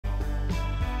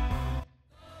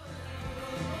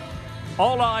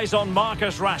All eyes on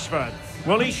Marcus Rashford.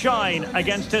 Will he shine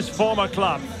against his former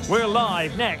club? We're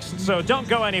live next, so don't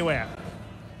go anywhere.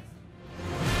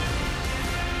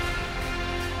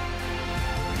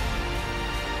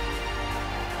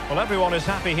 Well, everyone is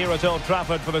happy here at Old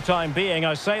Trafford for the time being.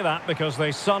 I say that because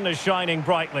the sun is shining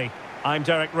brightly. I'm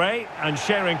Derek Ray, and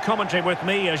sharing commentary with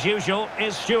me, as usual,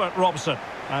 is Stuart Robson.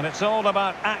 And it's all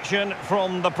about action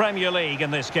from the Premier League in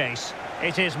this case.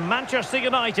 It is Manchester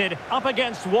United up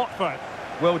against Watford.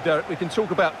 Well, Derek, we can talk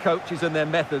about coaches and their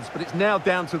methods, but it's now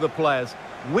down to the players.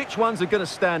 Which ones are going to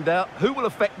stand out, who will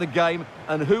affect the game,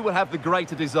 and who will have the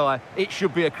greater desire? It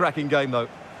should be a cracking game, though.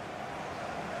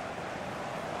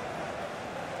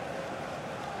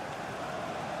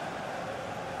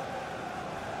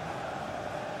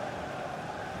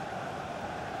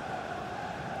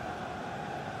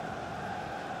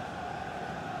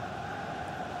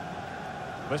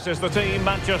 This is the team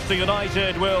Manchester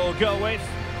United will go with.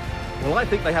 Well, I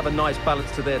think they have a nice balance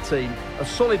to their team. A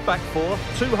solid back four,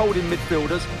 2 holding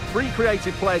midfielders, 3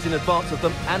 creative players in advance of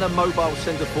them, and a mobile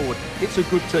centre forward. It's a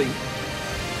good team.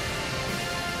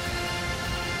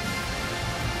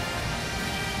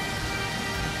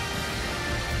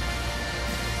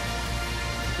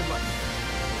 Good luck.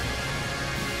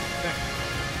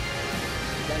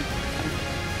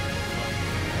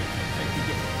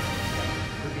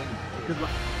 Good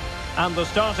luck. And the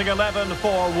starting 11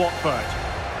 for Watford.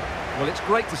 Well, it's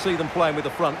great to see them playing with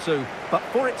the front two, but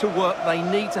for it to work, they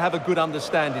need to have a good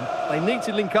understanding. They need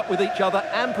to link up with each other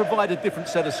and provide a different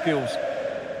set of skills.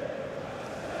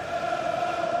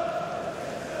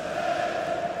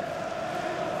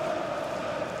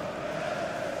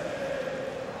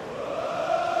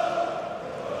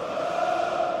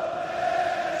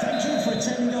 Thank you for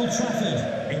attending Old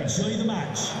Trafford. Enjoy the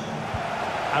match.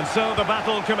 And so the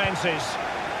battle commences.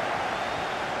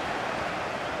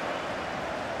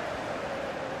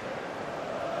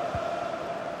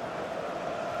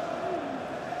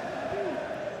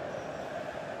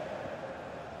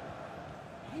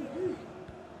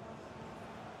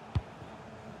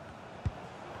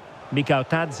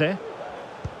 Mikautadze.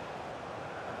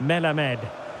 Melamed.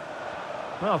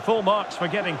 Well, full marks for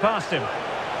getting past him.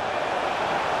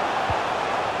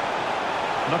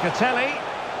 Locatelli.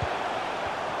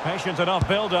 Patient enough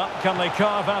build-up. Can they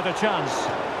carve out a chance?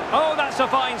 Oh, that's a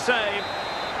fine save.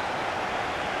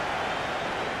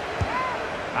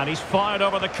 And he's fired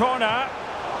over the corner.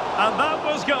 And that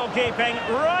was goalkeeping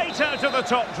right out of the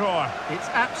top drawer. It's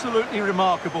absolutely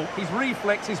remarkable. His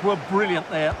reflexes were brilliant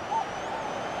there.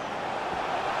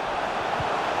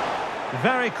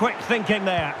 Very quick thinking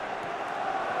there.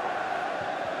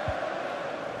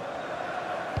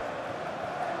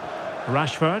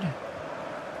 Rashford.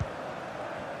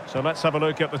 So let's have a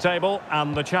look at the table,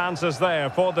 and the chances there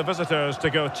for the visitors to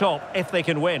go top if they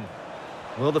can win.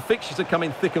 Well, the fixtures are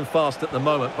coming thick and fast at the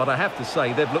moment, but I have to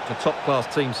say they've looked a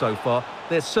top-class team so far.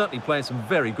 They're certainly playing some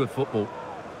very good football.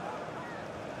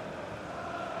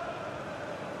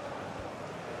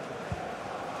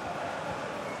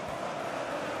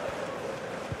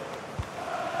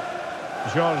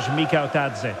 George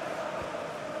Mikautadze.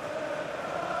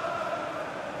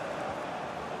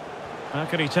 How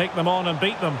can he take them on and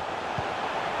beat them?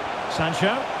 Sancho.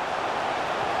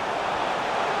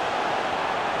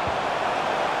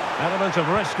 Element of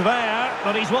risk there,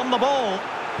 but he's won the ball.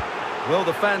 Well,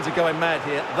 the fans are going mad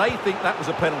here. They think that was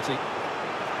a penalty.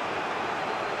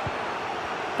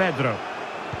 Pedro.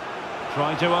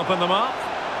 Trying to open them up.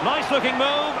 Nice looking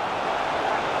move.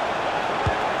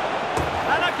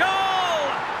 And a goal!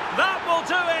 That will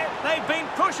do it. They've been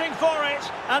pushing for it,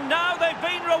 and now they've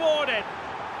been rewarded.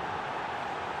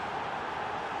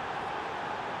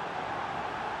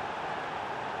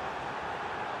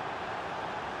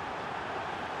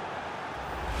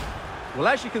 Well,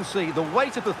 as you can see, the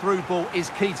weight of the through ball is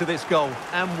key to this goal.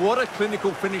 And what a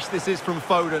clinical finish this is from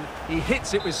Foden. He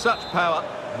hits it with such power.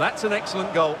 That's an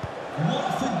excellent goal.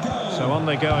 So on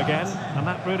they go again, and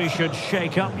that really should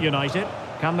shake up United.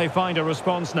 Can they find a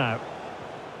response now?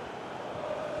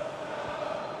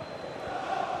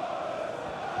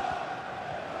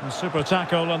 A super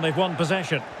tackle, and they've won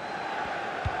possession.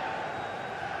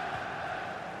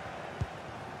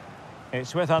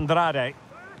 It's with Andrade.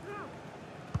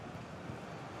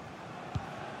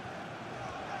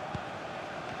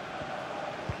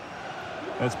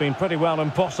 It's been pretty well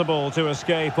impossible to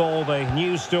escape all the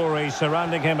news stories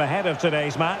surrounding him ahead of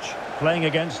today's match, playing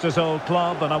against his old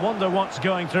club, and I wonder what's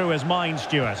going through his mind,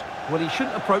 Stuart. Well, he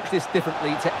shouldn't approach this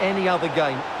differently to any other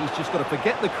game. He's just got to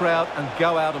forget the crowd and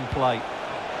go out and play.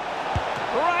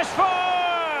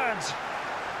 Rashford!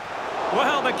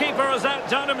 Well, the keeper has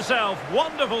outdone himself.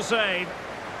 Wonderful save.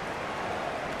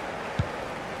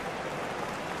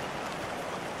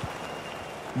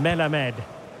 Melamed.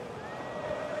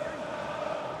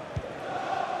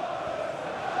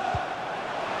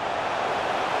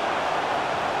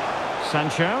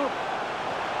 Sancho.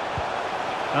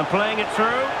 And playing it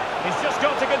through. He's just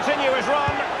got to continue his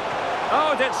run.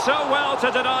 Oh, did so well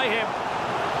to deny him.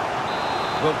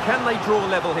 Well, can they draw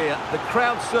level here? The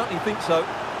crowd certainly think so.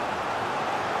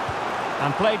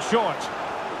 And played short.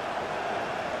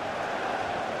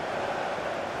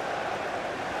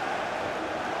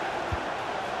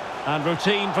 And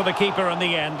routine for the keeper in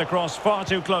the end. The cross far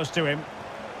too close to him.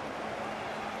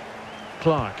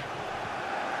 Clark.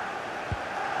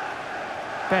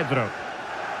 Pedro.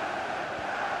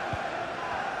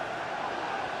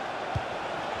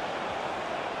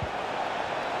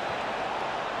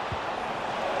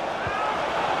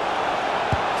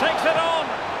 Takes it on.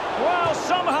 Well,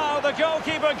 somehow the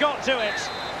goalkeeper got to it.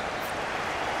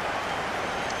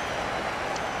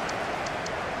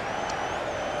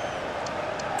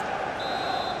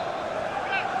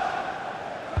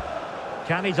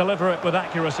 Can he deliver it with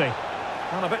accuracy?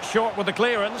 Well, a bit short with the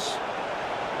clearance.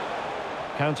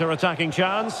 Counter-attacking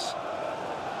chance.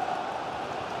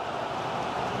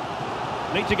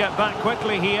 Need to get back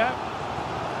quickly here.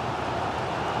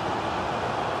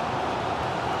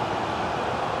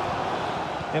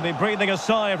 He'll be breathing a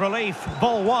sigh of relief.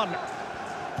 Ball one.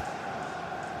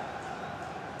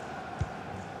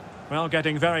 Well,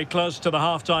 getting very close to the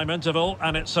half-time interval,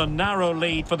 and it's a narrow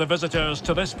lead for the visitors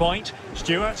to this point.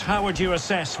 Stuart, how would you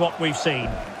assess what we've seen?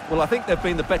 Well, I think they've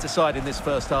been the better side in this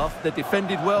first half. They've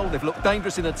defended well, they've looked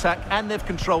dangerous in attack, and they've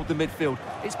controlled the midfield.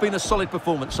 It's been a solid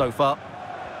performance so far.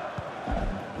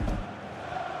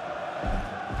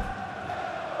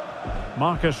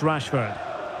 Marcus Rashford.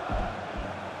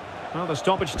 Well, the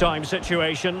stoppage time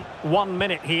situation, 1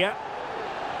 minute here.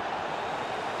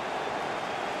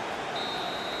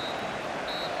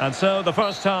 And so the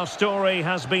first half story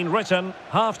has been written.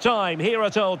 Half-time here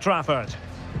at Old Trafford.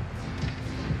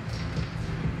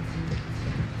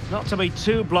 Not to be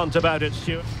too blunt about it,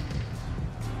 Stuart.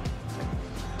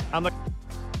 And the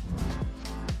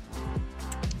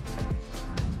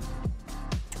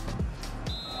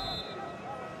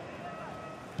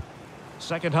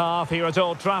second half here at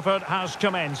Old Trafford has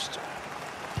commenced.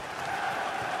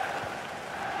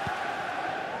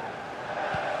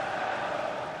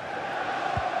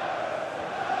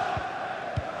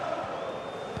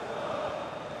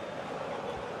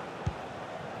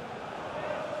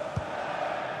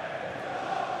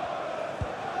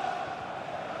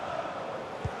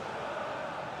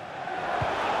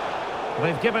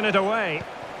 They've given it away.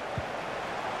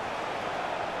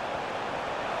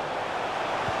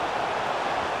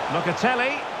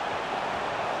 Locatelli.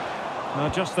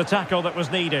 Well, just the tackle that was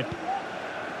needed.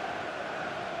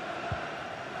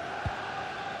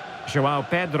 João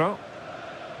Pedro.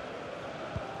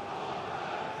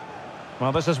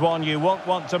 Well, this is one you won't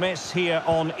want to miss here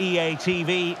on EA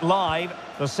TV Live.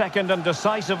 The second and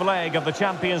decisive leg of the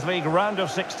Champions League round of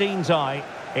 16 tie.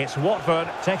 It's Watford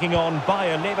taking on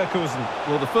Bayer Leverkusen.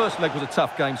 Well, the first leg was a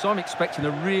tough game, so I'm expecting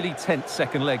a really tense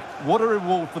second leg. What a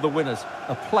reward for the winners,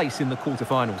 a place in the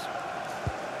quarter-finals.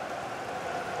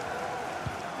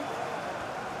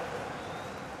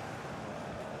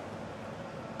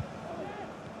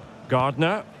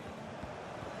 Gardner.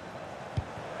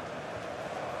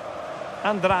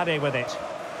 Andrade with it.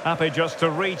 Happy just to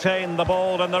retain the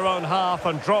ball in their own half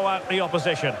and draw out the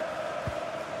opposition.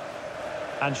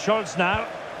 And Schultz now.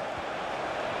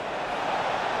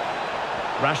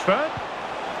 Rashford.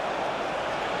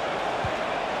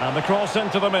 And the cross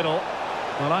into the middle.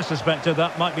 Well, I suspected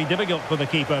that might be difficult for the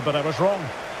keeper, but I was wrong.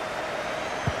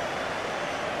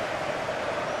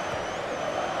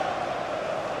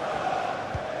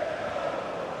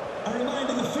 A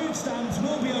reminder, the food stands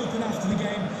will be open after the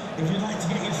game if you'd like to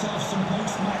get yourself some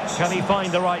post-match. Can he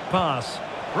find the right pass?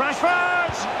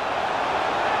 Rashford!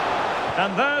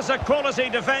 And there's a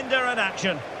quality defender in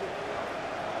action.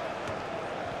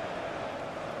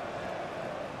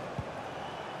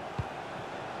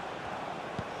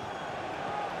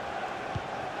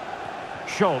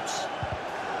 Schultz.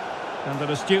 And an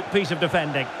astute piece of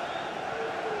defending.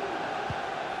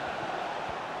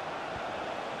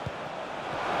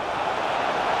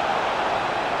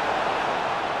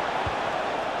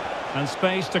 And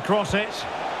space to cross it.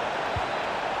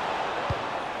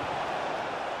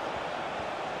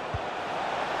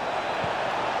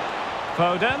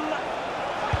 Foden.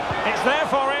 It's there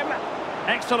for him.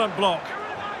 Excellent block.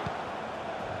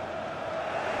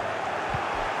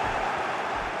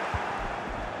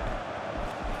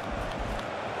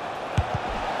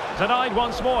 Denied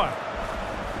once more.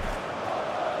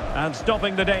 And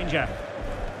stopping the danger.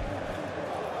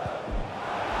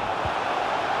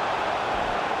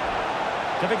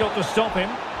 Difficult to stop him.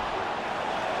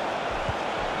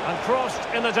 And crossed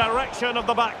in the direction of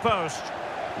the back post.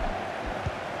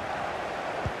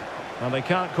 Well, they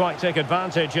can't quite take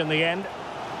advantage in the end.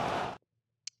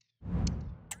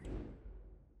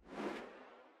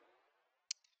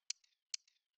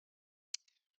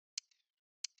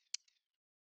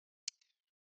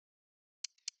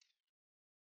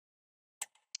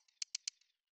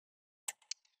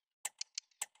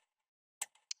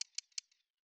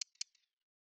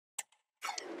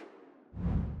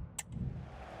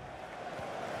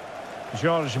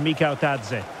 George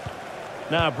Mikautadze.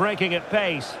 Now breaking at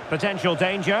pace. Potential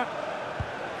danger.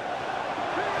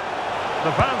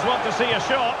 The fans want to see a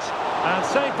shot. And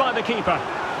saved by the keeper.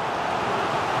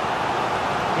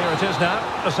 Here it is now,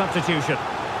 a substitution.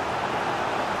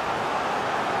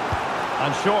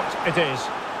 And short it is.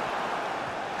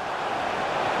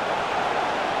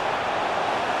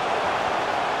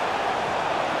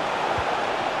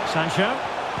 Sancho.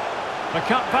 The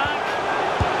cut back.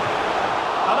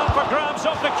 And up for grabs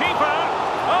off the keeper.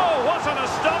 Oh, what an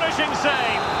astonishing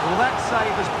save. Well, that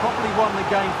save has probably won the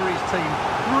game for his team.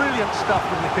 Brilliant stuff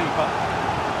from the keeper.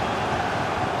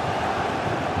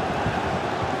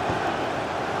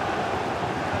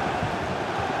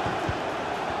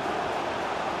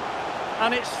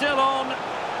 And it's still on.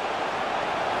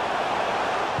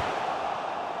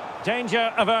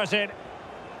 Danger averted.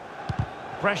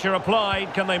 Pressure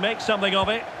applied. Can they make something of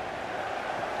it?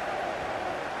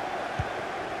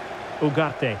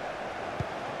 Ugarte.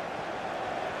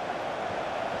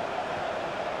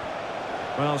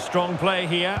 Well, strong play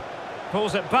here.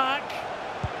 Pulls it back.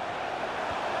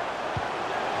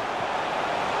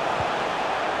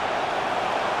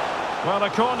 Well, a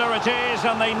corner it is,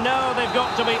 and they know they've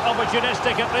got to be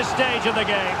opportunistic at this stage of the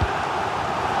game.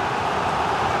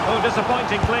 Oh,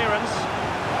 disappointing clearance.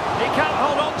 He can't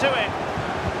hold on to it.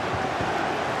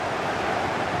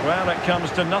 Well, it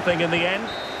comes to nothing in the end.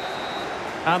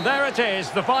 And there it is,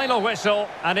 the final whistle,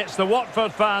 and it's the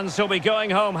Watford fans who'll be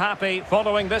going home happy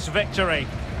following this victory.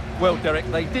 Well, Derek,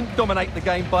 they didn't dominate the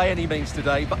game by any means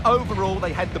today, but overall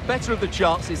they had the better of the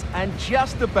chances and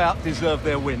just about deserved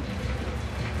their win.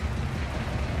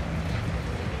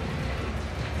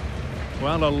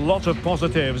 Well, a lot of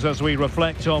positives as we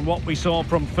reflect on what we saw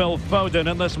from Phil Foden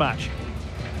in this match.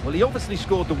 Well, he obviously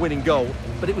scored the winning goal,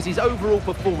 but it was his overall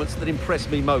performance that impressed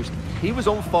me most. He was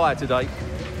on fire today.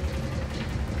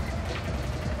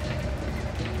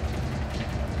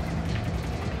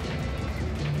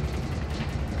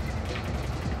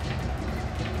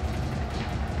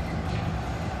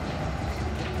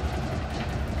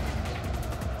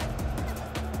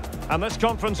 And this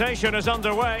confrontation is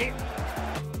underway.